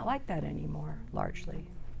 I'm not like that anymore, largely.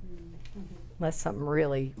 Unless something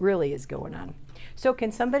really, really is going on. So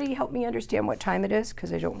can somebody help me understand what time it is?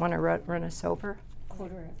 Because I don't want to run us over.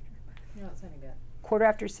 Quarter after. No, it's only good. Quarter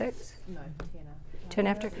after 6? No, 10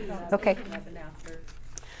 after? Okay. 11 after.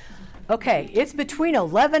 Okay, it's between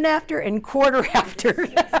 11 after and quarter after.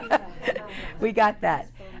 We got that.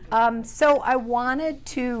 So I wanted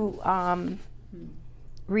to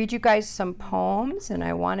read you guys some poems, and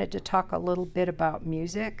I wanted to talk a little bit about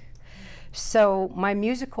music. So my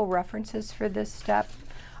musical references for this step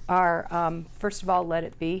are, first of all, Let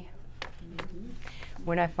It Be.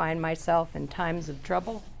 When I find myself in times of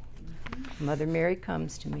trouble, Mother Mary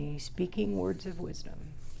comes to me, speaking words of wisdom.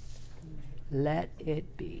 Let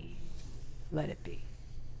it be. Let it be.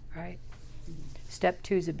 Right? Step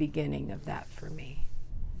 2 is a beginning of that for me.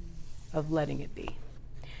 of letting it be.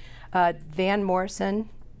 Van Morrison,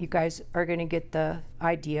 you guys are going to get the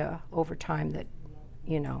idea over time that,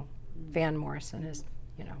 you know, Van Morrison is,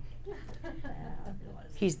 you know,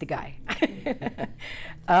 he's the guy.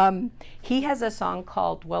 He has a song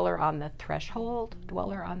called Dweller on the Threshold.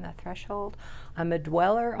 Dweller on the Threshold. I'm a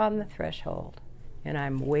dweller on the threshold, and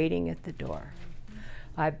I'm waiting at the door.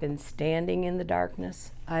 I've been standing in the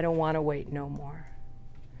darkness. I don't want to wait no more.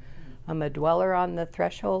 I'm a dweller on the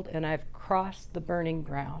threshold, and I've crossed the burning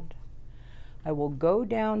ground. I will go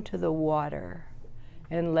down to the water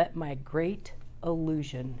and let my great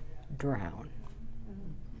illusion drown.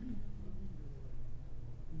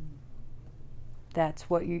 That's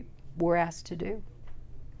what we're asked to do,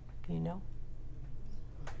 you know?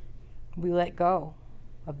 We let go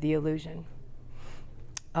of the illusion.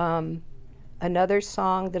 Another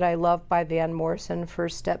song that I love by Van Morrison for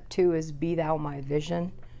step 2 is Be Thou My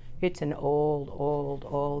Vision. It's an old, old,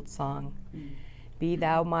 old song. Be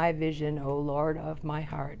Thou My Vision, O Lord of my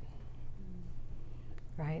heart.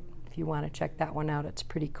 Right? If you want to check that one out, it's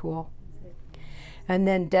pretty cool. And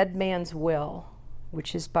then Dead Man's Will,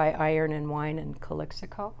 which is by Iron and Wine and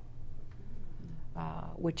Calixico,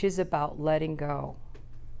 which is about letting go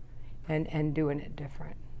and doing it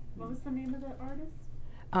different. What was the name of the artist?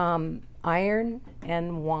 Iron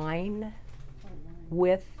and Wine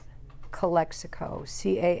with Calexico,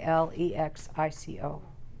 Calexico.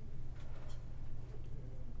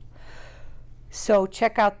 So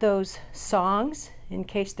check out those songs in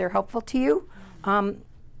case they're helpful to you.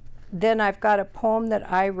 Then I've got a poem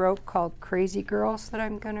that I wrote called Crazy Girls that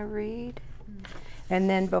I'm going to read. And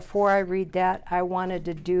then before I read that, I wanted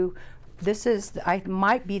to do, I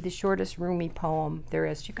might be the shortest Rumi poem there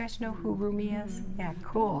is. Do you guys know who Rumi is? Yeah,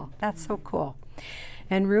 cool. That's so cool.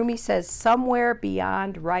 And Rumi says, somewhere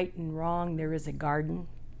beyond right and wrong, there is a garden.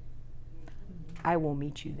 I will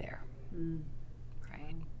meet you there.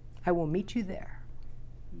 Right? I will meet you there.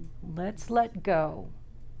 Let's let go.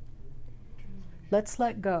 Let's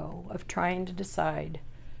let go of trying to decide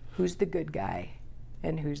who's the good guy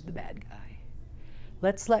and who's the bad guy.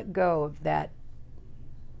 Let's let go of that,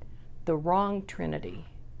 the wrong trinity,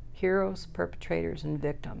 heroes, perpetrators, and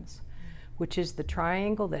victims, which is the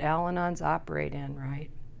triangle that Al-Anons operate in, right?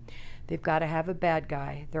 They've got to have a bad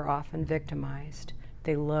guy. They're often victimized.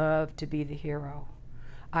 They love to be the hero.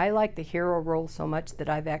 I like the hero role so much that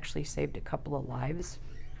I've actually saved a couple of lives.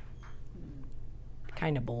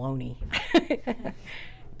 Kind of baloney.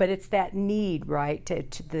 But it's that need, right?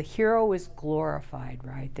 The hero is glorified,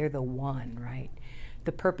 right? They're the one, right?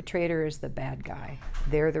 The perpetrator is the bad guy.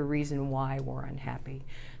 They're the reason why we're unhappy.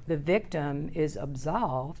 The victim is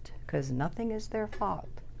absolved because nothing is their fault,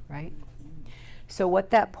 right? So what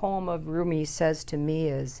that poem of Rumi says to me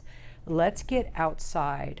is, let's get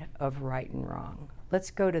outside of right and wrong. Let's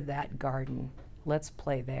go to that garden. Let's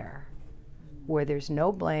play there, where there's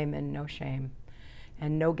no blame and no shame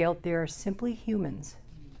and no guilt. There are simply humans.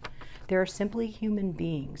 There are simply human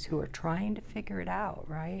beings who are trying to figure it out,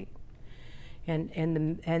 right?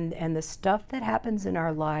 And the stuff that happens in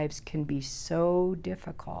our lives can be so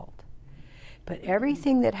difficult. But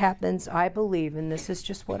everything that happens, I believe, and this is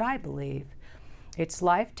just what I believe, it's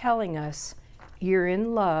life telling us, you're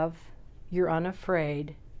in love, you're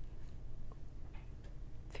unafraid,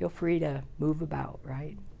 feel free to move about,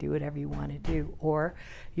 right? Do whatever you want to do. Or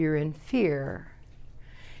you're in fear.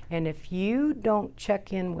 And if you don't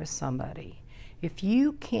check in with somebody, if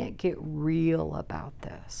you can't get real about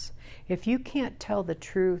this, if you can't tell the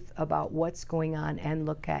truth about what's going on and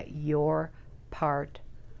look at your part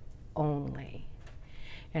only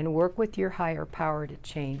and work with your higher power to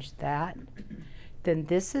change that, then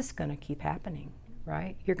this is going to keep happening,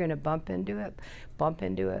 right? You're going to bump into it, bump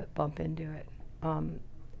into it, bump into it.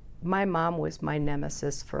 My mom was my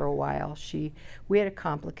nemesis for a while. We had a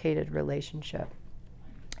complicated relationship.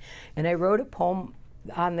 And I wrote a poem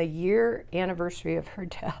on the year anniversary of her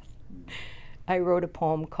death. I wrote a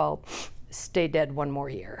poem called Stay Dead One More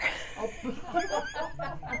Year.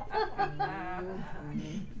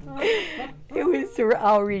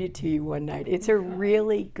 I'll read it to you one night. It's a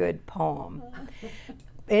really good poem.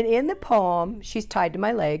 And in the poem, she's tied to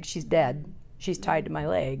my leg. She's dead. She's tied to my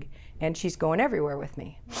leg. And she's going everywhere with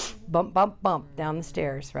me. Bump, bump, bump down the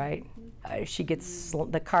stairs, right?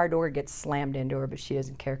 The car door gets slammed into her, but she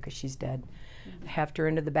doesn't care because she's dead. I heft her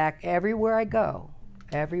into the back. Everywhere I go,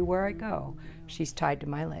 she's tied to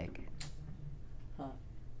my leg.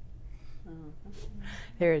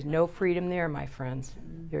 There is no freedom there, my friends.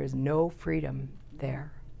 There is no freedom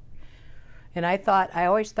there. And I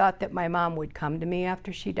always thought that my mom would come to me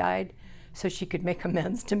after she died so she could make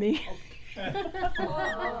amends to me.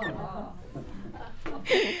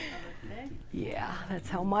 Yeah, that's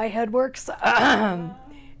how my head works.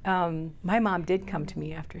 My mom did come to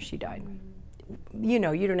me after she died. You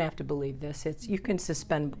know, you don't have to believe this. You can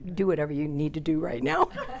do whatever you need to do right now.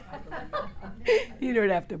 You don't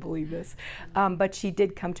have to believe this. But she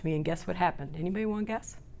did come to me, and guess what happened? Anybody want to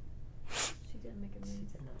guess? She didn't make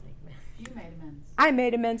amends. You made amends. I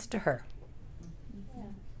made amends to her. Yeah.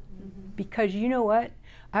 Because you know what?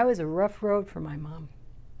 I was a rough road for my mom.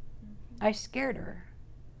 I scared her.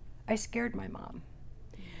 I scared my mom.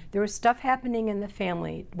 There was stuff happening in the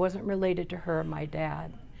family, it wasn't related to her or my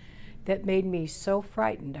dad, that made me so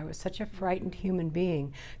frightened. I was such a frightened human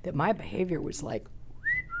being that my behavior was like,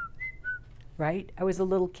 right? I was a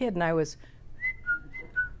little kid and I was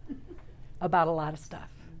about a lot of stuff,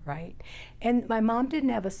 right? And my mom didn't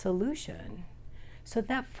have a solution, so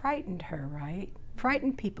that frightened her, right?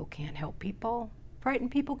 Frightened people can't help people.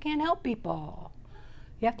 Frightened people can't help people.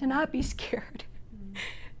 You have to not be scared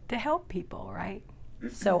to help people, right?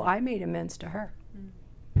 So I made amends to her,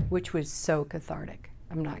 which was so cathartic.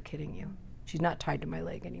 I'm not kidding you. She's not tied to my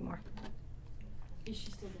leg anymore. Is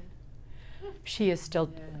she still dead? She is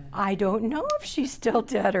still, I don't know if she's still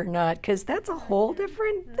dead or not, because that's a whole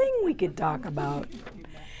different thing we could talk about.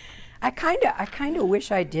 I kind of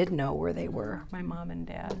wish I did know where they were, my mom and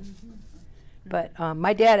dad. But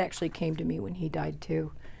my dad actually came to me when he died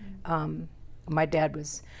too. My dad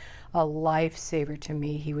was a lifesaver to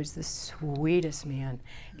me. He was the sweetest man.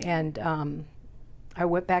 And I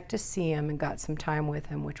went back to see him and got some time with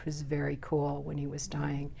him, which was very cool when he was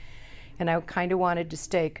dying. And I kind of wanted to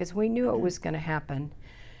stay because we knew it was going to happen.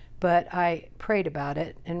 But I prayed about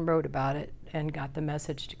it and wrote about it and got the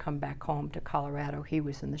message to come back home to Colorado. He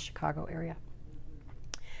was in the Chicago area.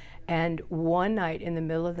 And one night, in the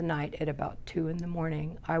middle of the night, at about 2 in the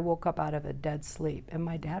morning, I woke up out of a dead sleep, and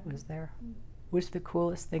my dad was there. It was the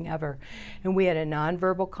coolest thing ever. And we had a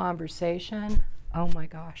nonverbal conversation. Oh my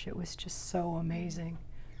gosh, it was just so amazing.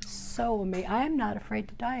 So amazing. I am not afraid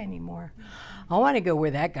to die anymore. I want to go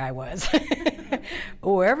where that guy was.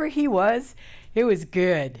 Wherever he was, it was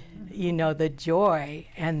good. You know, the joy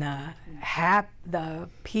and the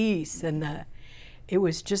peace and it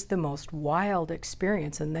was just the most wild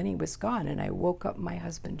experience. And then he was gone, and I woke up my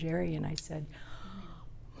husband Jerry and I said,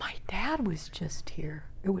 my dad was just here.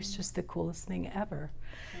 It was just the coolest thing ever.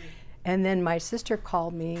 And then my sister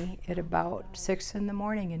called me at about 6 in the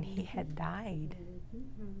morning, and he had died.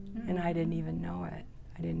 And I didn't even know it.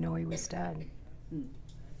 I didn't know he was dead.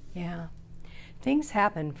 Yeah. Things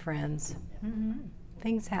happen, friends.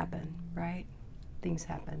 Things happen, right? Things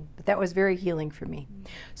happen. But that was very healing for me.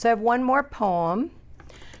 So I have one more poem.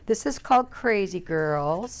 This is called Crazy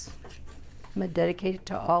Girls. I'm going to dedicate it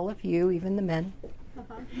to all of you, even the men.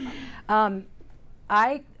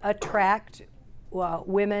 I attract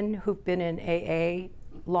women who've been in AA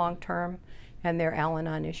long term, and their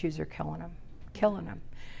Al-Anon issues are killing them.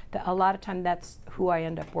 A lot of time that's who I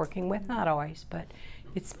end up working with, not always, but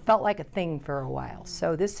it's felt like a thing for a while.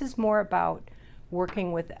 So this is more about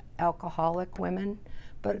working with alcoholic women,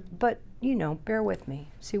 but you know, bear with me,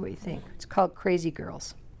 see what you think. It's called Crazy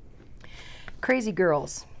Girls. Crazy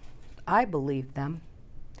girls, I believe them.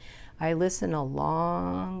 I listen a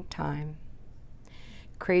long time.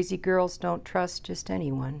 Crazy girls don't trust just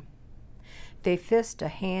anyone. They fist a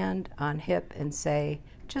hand on hip and say,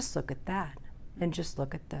 just look at that, and just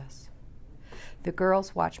look at this. The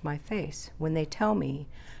girls watch my face when they tell me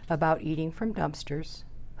about eating from dumpsters,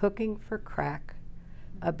 hooking for crack,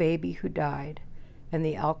 a baby who died, and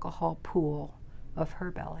the alcohol pool of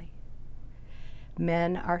her belly.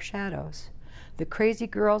 Men are shadows. The crazy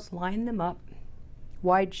girls line them up.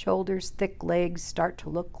 Wide shoulders, thick legs start to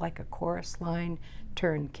look like a chorus line.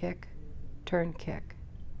 Turn, kick, turn, kick.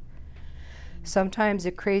 Sometimes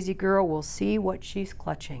a crazy girl will see what she's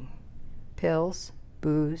clutching. Pills,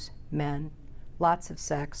 booze, men, lots of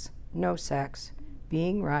sex, no sex,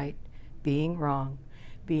 being right, being wrong,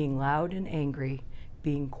 being loud and angry,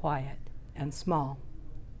 being quiet and small.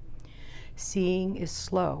 Seeing is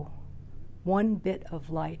slow, one bit of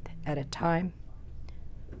light at a time.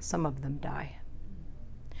 Some of them die.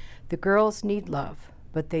 The girls need love,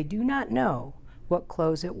 but they do not know what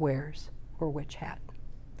clothes it wears or which hat.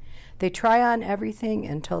 They try on everything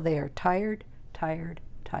until they are tired, tired,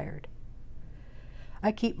 tired.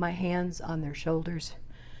 I keep my hands on their shoulders.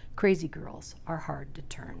 Crazy girls are hard to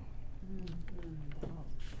turn.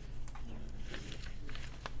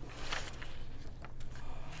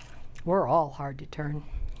 We're all hard to turn,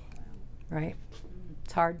 right?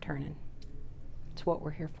 It's hard turning. It's what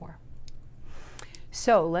we're here for.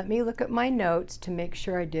 So let me look at my notes to make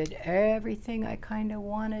sure I did everything I kind of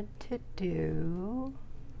wanted to do.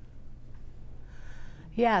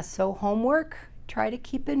 Yeah, so homework, try to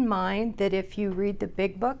keep in mind that if you read the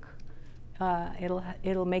big book,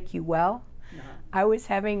 it'll make you well. I was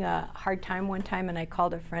having a hard time one time, and I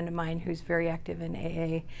called a friend of mine who's very active in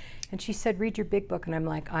AA, and she said, read your big book. And I'm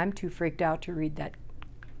like, I'm too freaked out to read that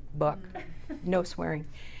book. No swearing.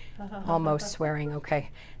 Almost swearing, okay.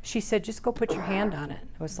 She said, just go put your hand on it.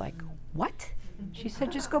 I was like, what? She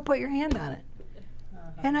said, just go put your hand on it.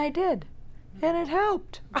 And I did. And it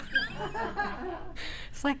helped.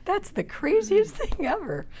 It's like, that's the craziest thing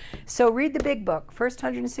ever. So read the big book. First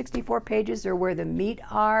 164 pages are where the meat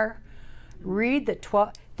are. Read the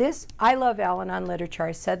 12. I love Al-Anon literature.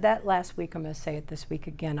 I said that last week. I'm going to say it this week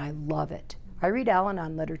again. I love it. I read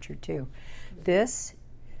Al-Anon literature too. This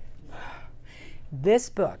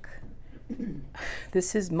book,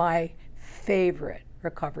 this is my favorite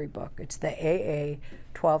recovery book. It's the AA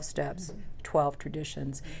 12 Steps, 12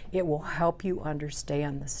 Traditions. It will help you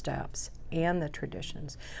understand the steps and the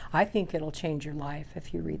traditions. I think it'll change your life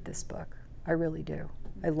if you read this book. I really do.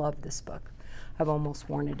 I love this book. I've almost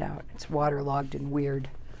worn it out. It's waterlogged and weird.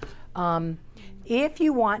 If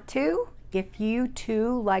you want to, if you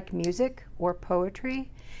too like music or poetry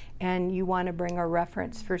and you want to bring a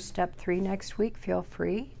reference for step 3 next week, feel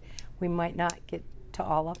free. We might not get to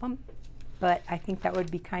all of them, but I think that would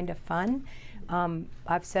be kind of fun.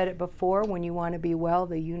 I've said it before, when you want to be well,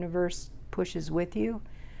 the universe pushes with you.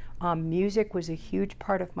 Music was a huge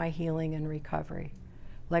part of my healing and recovery.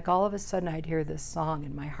 Like all of a sudden I'd hear this song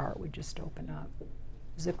and my heart would just open up. It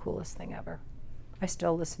was the coolest thing ever. I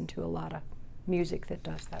still listen to a lot of music that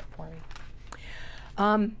does that for me.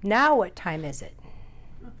 Now what time is it?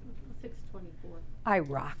 6:24. I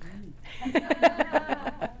rock.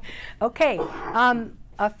 Okay,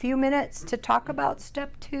 a few minutes to talk about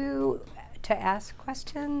step 2, to ask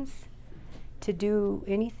questions, to do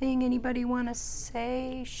anything anybody want to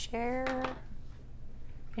say, share,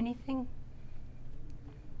 anything?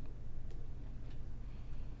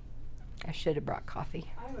 I should have brought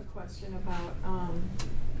coffee. I have a question about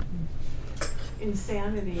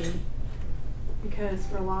insanity, because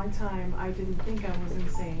for a long time I didn't think I was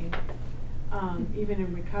insane. Even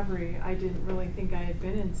in recovery, I didn't really think I had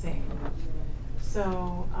been insane.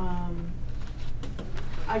 So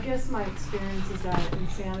I guess my experience is that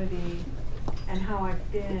insanity and how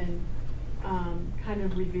I've been kind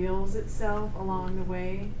of reveals itself along the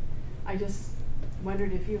way. I just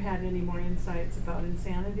wondered if you had any more insights about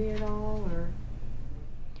insanity at all, or.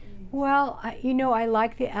 Well, I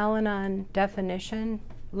like the Al-Anon definition.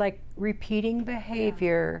 Like, repeating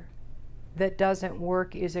behavior that doesn't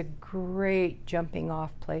work is a great jumping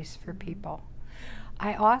off place for people.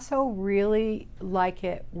 I also really like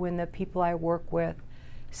it when the people I work with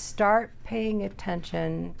start paying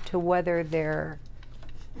attention to whether they're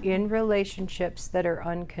in relationships that are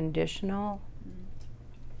unconditional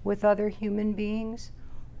with other human beings,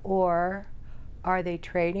 or are they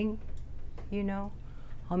trading?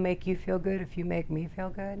 I'll make you feel good if you make me feel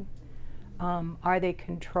good. Are they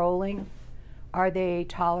controlling? Are they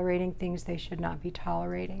tolerating things they should not be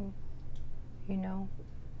tolerating?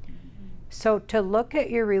 So to look at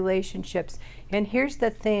your relationships, and here's the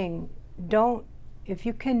thing, if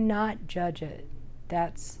you cannot judge it,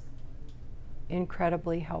 that's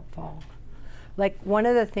incredibly helpful. Like, one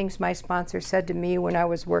of the things my sponsor said to me when I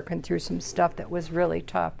was working through some stuff that was really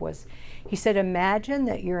tough was, he said, imagine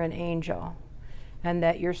that you're an angel and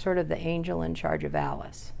that you're sort of the angel in charge of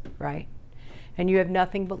Alice, right? And you have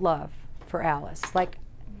nothing but love for Alice. Like,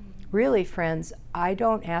 really, friends, I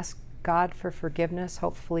don't ask God for forgiveness.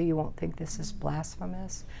 Hopefully you won't think this is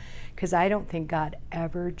blasphemous, because I don't think God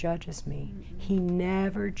ever judges me. He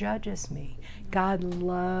never judges me. God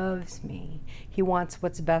loves me. He wants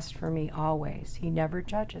what's best for me always. He never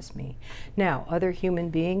judges me. Now, other human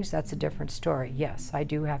beings, that's a different story. Yes, I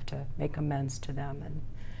do have to make amends to them and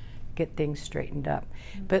get things straightened up.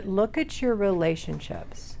 But look at your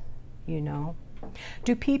relationships,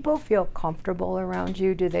 Do people feel comfortable around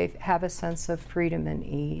you? Do they have a sense of freedom and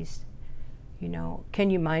ease? Can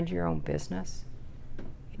you mind your own business?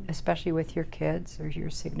 Especially with your kids or your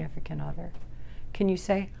significant other. Can you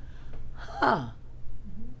say,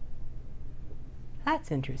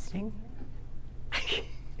 that's interesting.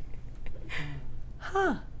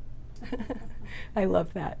 I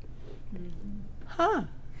love that.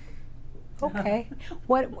 Okay.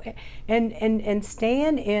 And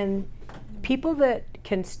staying in, people that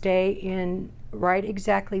can stay in right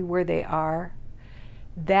exactly where they are,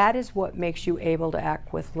 that is what makes you able to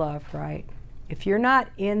act with love, right? If you're not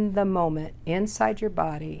in the moment, inside your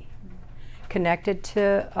body, connected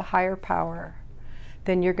to a higher power,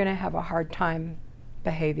 then you're going to have a hard time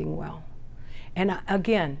behaving well. And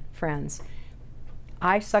again, friends,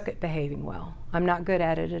 I suck at behaving well. I'm not good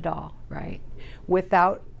at it at all, right?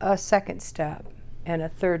 Without a second step and a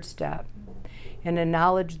third step and a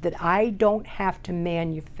knowledge that I don't have to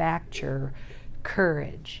manufacture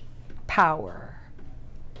courage, power,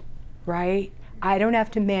 right? I don't have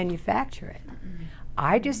to manufacture it.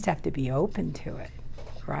 I just have to be open to it,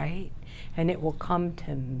 right? And it will come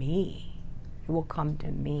to me. It will come to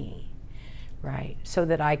me, right? So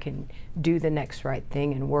that I can do the next right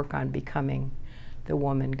thing and work on becoming the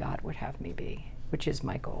woman God would have me be, which is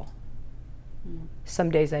my goal.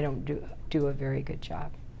 Some days I don't do a very good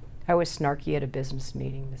job. I was snarky at a business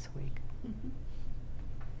meeting this week.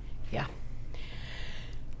 Yeah.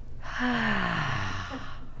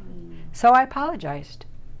 So I apologized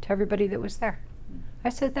to everybody that was there. I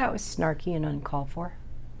said that was snarky and uncalled for.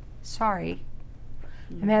 Sorry.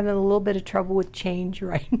 I'm having a little bit of trouble with change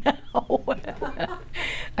right now.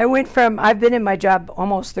 I've been in my job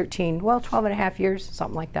almost 12 and a half years,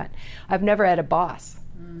 something like that. I've never had a boss.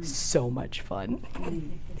 So much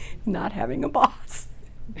fun. Not having a boss.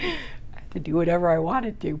 I had to do whatever I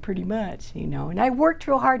wanted to, pretty much, you know. And I worked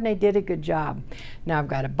real hard and I did a good job. Now I've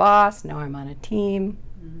got a boss, now I'm on a team.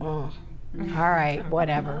 All right,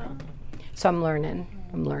 whatever. So I'm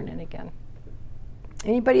learning again.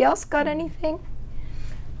 Anybody else got anything?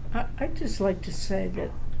 I'd just like to say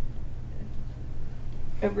that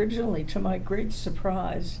originally, to my great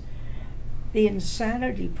surprise, the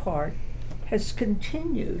insanity part has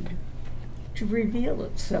continued to reveal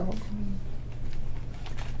itself.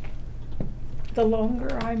 The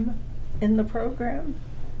longer I'm in the program,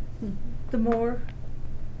 the more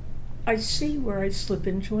I see where I slip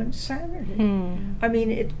into insanity. I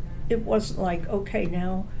mean, it wasn't like, okay,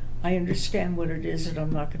 now I understand what it is and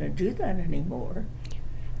I'm not going to do that anymore.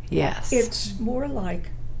 Yes. It's more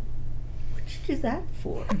like, what'd you do that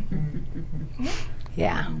for?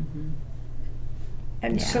 Yeah.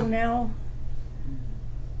 And so now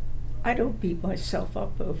I don't beat myself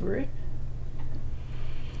up over it,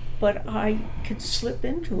 but I could slip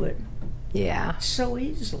into it so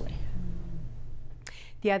easily.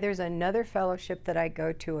 Yeah, there's another fellowship that I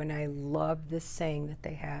go to, and I love this saying that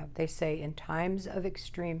they have. They say, in times of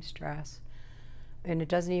extreme stress, and it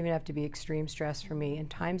doesn't even have to be extreme stress for me, in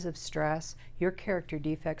times of stress, your character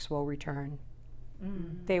defects will return.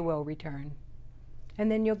 They will return.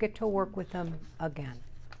 And then you'll get to work with them again,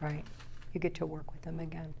 right? You get to work with them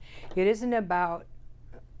again. It isn't about,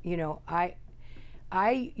 you know, I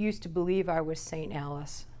used to believe I was St.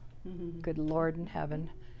 Alice. Good Lord in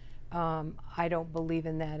heaven. I don't believe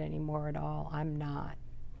in that anymore at all. I'm not.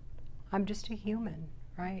 I'm just a human,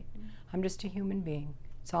 right? I'm just a human being.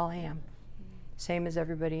 That's all I am. Same as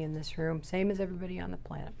everybody in this room. Same as everybody on the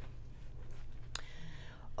planet.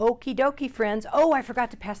 Okie dokie, friends. Oh, I forgot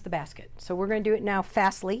to pass the basket. So we're going to do it now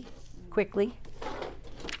fastly, quickly,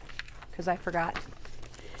 because I forgot.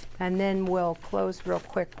 And then we'll close real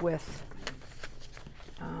quick with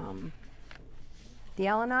the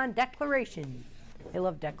Al-Anon Declaration. I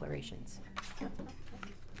love declarations.